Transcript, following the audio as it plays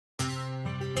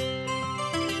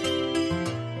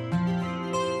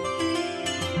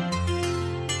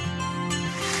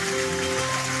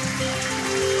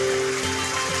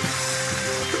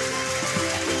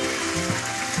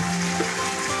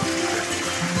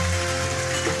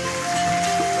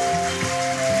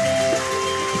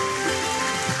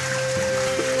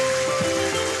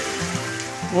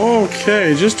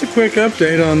Okay, just a quick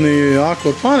update on the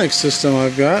aquaponics system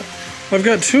I've got. I've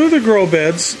got two of the grow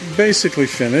beds basically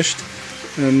finished,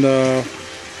 and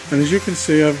as you can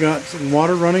see, I've got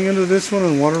water running into this one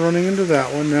and water running into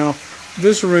that one. Now,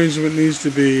 this arrangement needs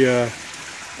to be a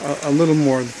little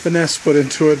more finesse put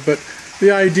into it, but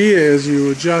the idea is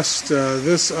you adjust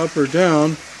this up or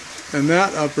down and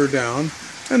that up or down,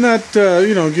 and that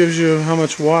you know, gives you how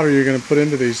much water you're going to put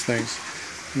into these things.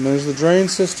 And there's the drain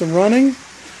system running.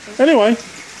 Anyway,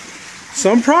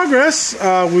 some progress.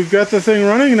 We've got the thing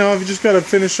running. Now I've just got to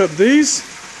finish up these,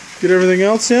 get everything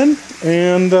else in,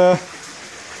 and I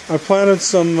planted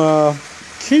some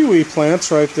kiwi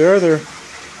plants right there. They're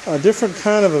a different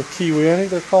kind of a kiwi. I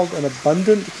think they're called an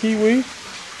abundant kiwi.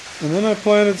 And then I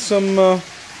planted some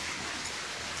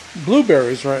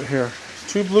blueberries right here.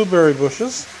 2 blueberry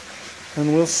bushes,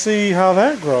 and we'll see how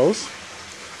that grows.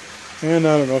 And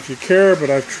I don't know if you care, but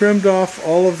I've trimmed off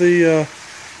all of the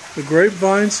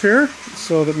grapevines here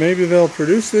so that maybe they'll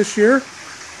produce this year.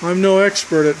 I'm no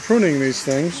expert at pruning these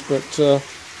things, but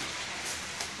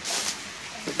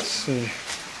let's see.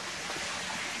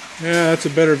 Yeah, that's a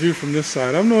better view from this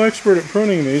side. I'm no expert at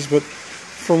pruning these, but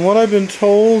from what I've been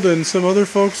told and some other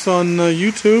folks on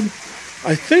YouTube,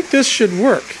 I think this should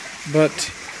work. But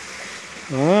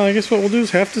I guess what we'll do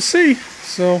is have to see.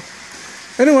 So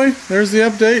anyway, there's the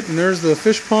update, and there's the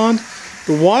fish pond.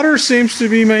 The water seems to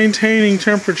be maintaining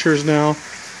temperatures now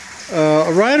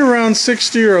right around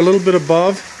 60 or a little bit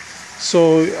above.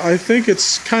 So I think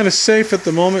it's kind of safe at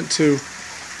the moment to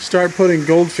start putting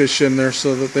goldfish in there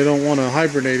so that they don't want to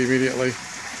hibernate immediately.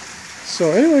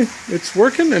 So anyway, it's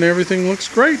working and everything looks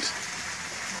great.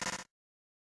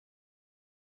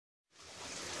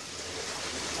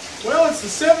 Well, it's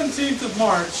the 17th of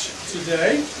March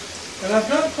today, and I've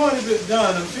got quite a bit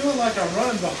done. I'm feeling like I'm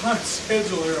running behind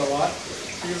schedule here a lot,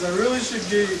 because I really should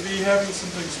be having some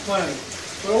things planned.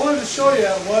 But I wanted to show you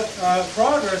what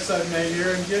progress I've made here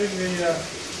in getting the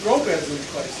grow beds in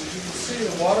place. As you can see,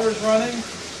 the water is running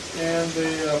and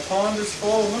the pond is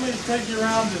full. Let me take you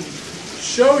around and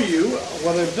show you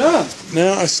what I've done.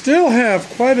 Now, I still have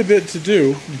quite a bit to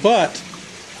do, but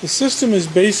the system is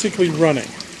basically running.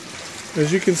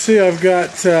 As you can see, I've got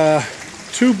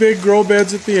 2 big grow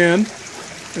beds at the end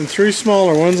and 3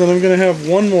 smaller ones, and I'm going to have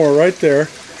one more right there.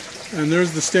 And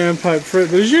there's the standpipe for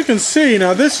it. But as you can see,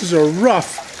 now this is a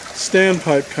rough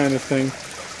standpipe kind of thing.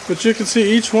 But you can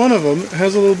see each one of them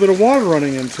has a little bit of water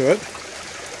running into it.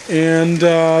 And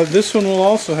this one will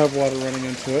also have water running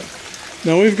into it.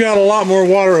 Now we've got a lot more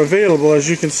water available, as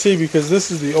you can see, because this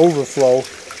is the overflow.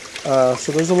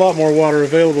 So there's a lot more water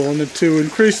available. And to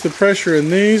increase the pressure in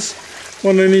these,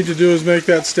 what I need to do is make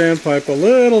that standpipe a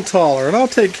little taller. And I'll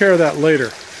take care of that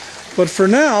later. But for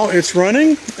now, it's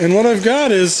running, and what I've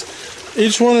got is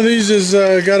each one of these has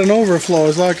got an overflow.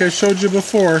 It's like I showed you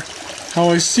before how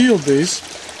I sealed these.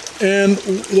 And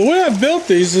the way I built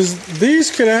these is these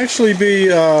could actually be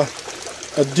a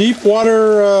deep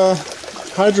water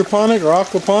hydroponic or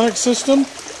aquaponic system,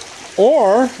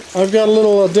 or I've got a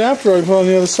little adapter I put on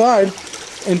the other side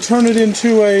and turn it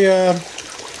into a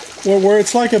where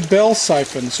it's like a bell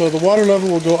siphon, so the water level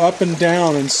will go up and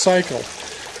down and cycle.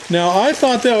 Now, I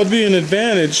thought that would be an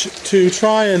advantage to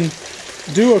try and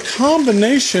do a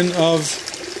combination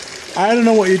of, I don't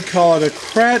know what you'd call it, a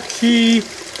Kratky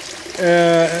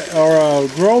or a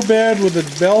grow bed with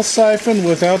a bell siphon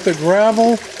without the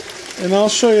gravel. And I'll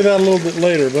show you that a little bit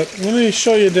later. But let me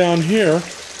show you down here.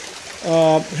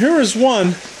 Here is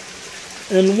one.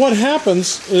 And what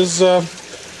happens is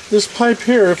this pipe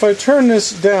here, if I turn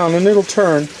this down, and it'll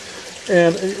turn,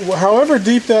 and however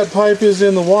deep that pipe is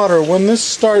in the water, when this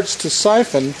starts to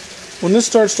siphon, when this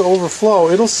starts to overflow,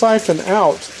 it'll siphon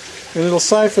out, and it'll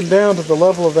siphon down to the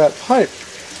level of that pipe.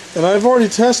 And I've already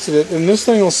tested it, and this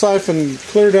thing will siphon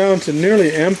clear down to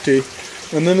nearly empty,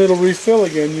 and then it'll refill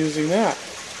again using that.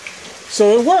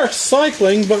 So it works,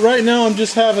 cycling, but right now I'm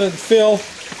just having it fill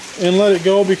and let it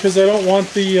go because I don't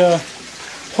want the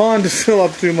pond to fill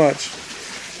up too much.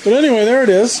 But anyway, there it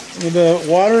is. The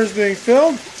water is being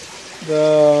filled.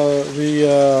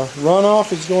 The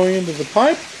runoff is going into the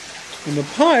pipe, and the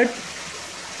pipe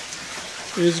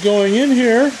is going in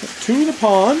here to the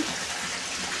pond,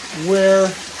 where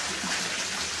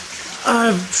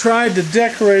I've tried to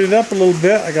decorate it up a little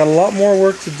bit. I got a lot more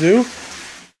work to do.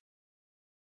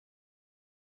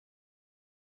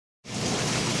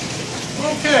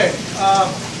 Okay,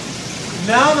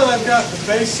 now that I've got the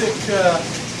basic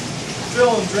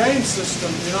fill and drain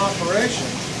system in operation,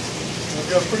 I've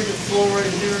got a pretty good flow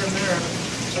right here and there.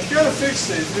 I've got to fix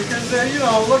these because they, you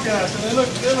know, looking at them, it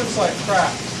looks like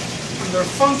crap. When they're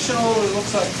functional, it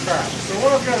looks like crap. So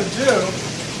what I've got to do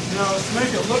Now to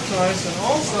make it look nice and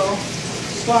also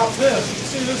stop this. You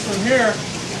see this one here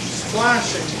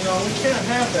splashing. You know, we can't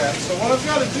have that. So what I've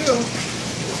got to do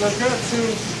is I've got to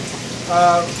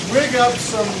rig up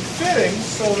some fittings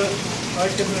so that I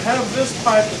can have this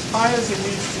pipe as high as it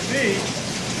needs to be,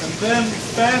 and then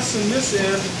fasten this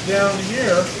end down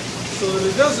here so that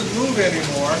it doesn't move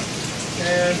anymore,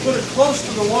 and put it close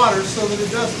to the water so that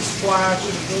it doesn't splash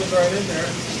and it goes right in there,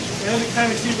 and to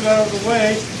kind of keep it out of the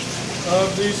way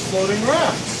of these floating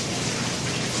rafts.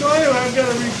 So anyway, I've got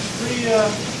to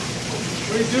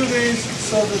redo these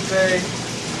so that they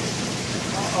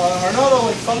are not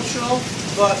only functional,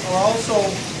 but are also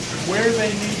where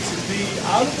they need to be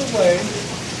out of the way,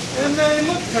 and they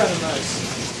look kind of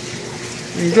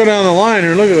nice. You can go down the line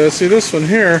here, look at this, see this one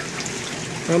here,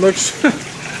 it looks,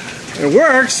 it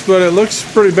works, but it looks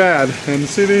pretty bad. And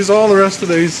see these, all the rest of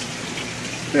these,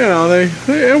 you know,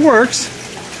 it works.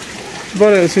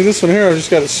 But see this one here, I just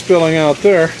got it spilling out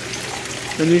there.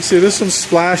 And you can see this one's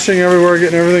splashing everywhere,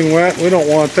 getting everything wet. We don't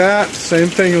want that. Same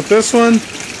thing with this one.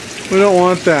 We don't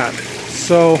want that.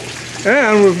 So,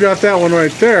 and we've got that one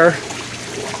right there.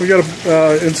 We got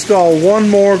to install one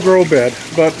more grow bed,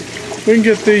 but we can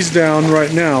get these down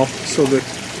right now so that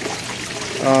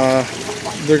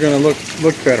they're going to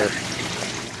look better.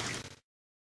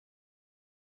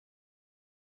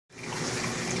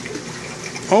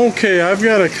 Okay, I've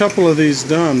got a couple of these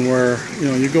done where, you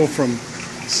know, you go from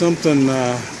something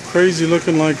crazy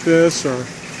looking like this or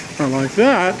like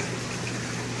that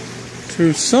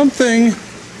to something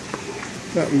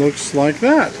that looks like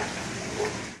that.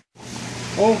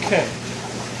 Okay,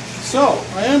 so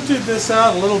I emptied this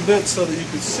out a little bit so that you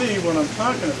can see what I'm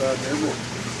talking about here. But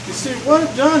you see, what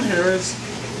I've done here is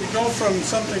you go from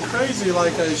something crazy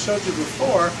like I showed you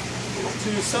before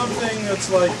to something that's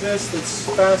like this, that's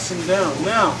fastened down.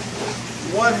 Now,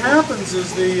 what happens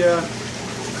is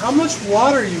how much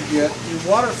water you get, your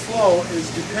water flow is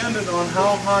dependent on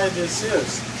how high this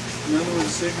is. In other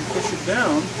words, if you push it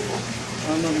down, I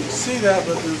don't know if you can see that,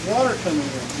 but there's water coming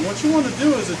in. And what you want to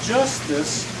do is adjust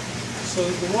this so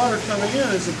that the water coming in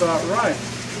is about right.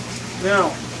 Now,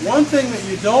 one thing that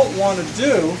you don't want to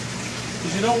do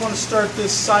is you don't want to start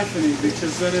this siphoning,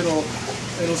 because then it'll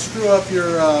screw up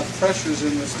your pressures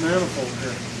in this manifold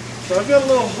here. So I've got a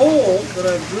little hole that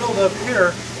I've drilled up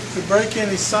here to break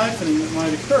any siphoning that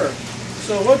might occur.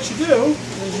 So what you do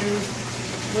is you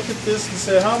look at this and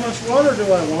say, how much water do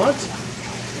I want?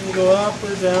 And you go up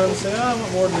or down and say, I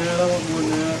want more than that, I want more than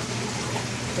that.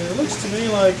 And it looks to me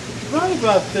like right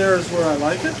about there is where I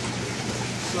like it.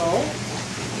 So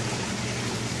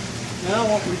now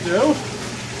what we do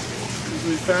is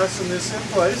we fasten this in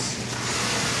place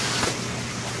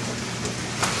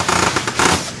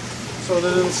so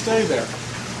that it'll stay there.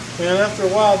 And after a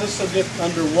while this will get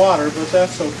underwater, but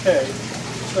that's okay.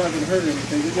 It's not going to hurt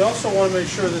anything. But you also want to make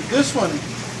sure that this one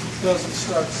doesn't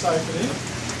start siphoning.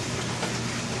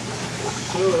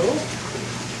 So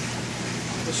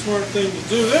the smart thing to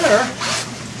do there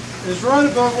is right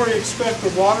above where you expect the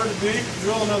water to be,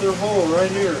 drill another hole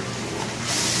right here.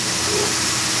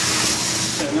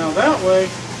 Okay, now that way,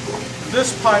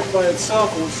 this pipe by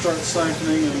itself won't start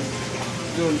siphoning and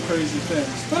doing crazy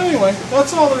things. But anyway,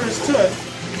 that's all there is to it.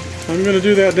 I'm going to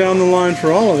do that down the line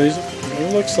for all of these.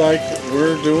 It looks like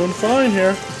we're doing fine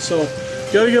here. So,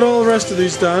 got to get all the rest of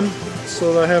these done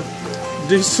so that I have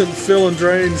decent fill and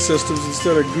drain systems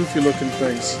instead of goofy looking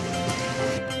things.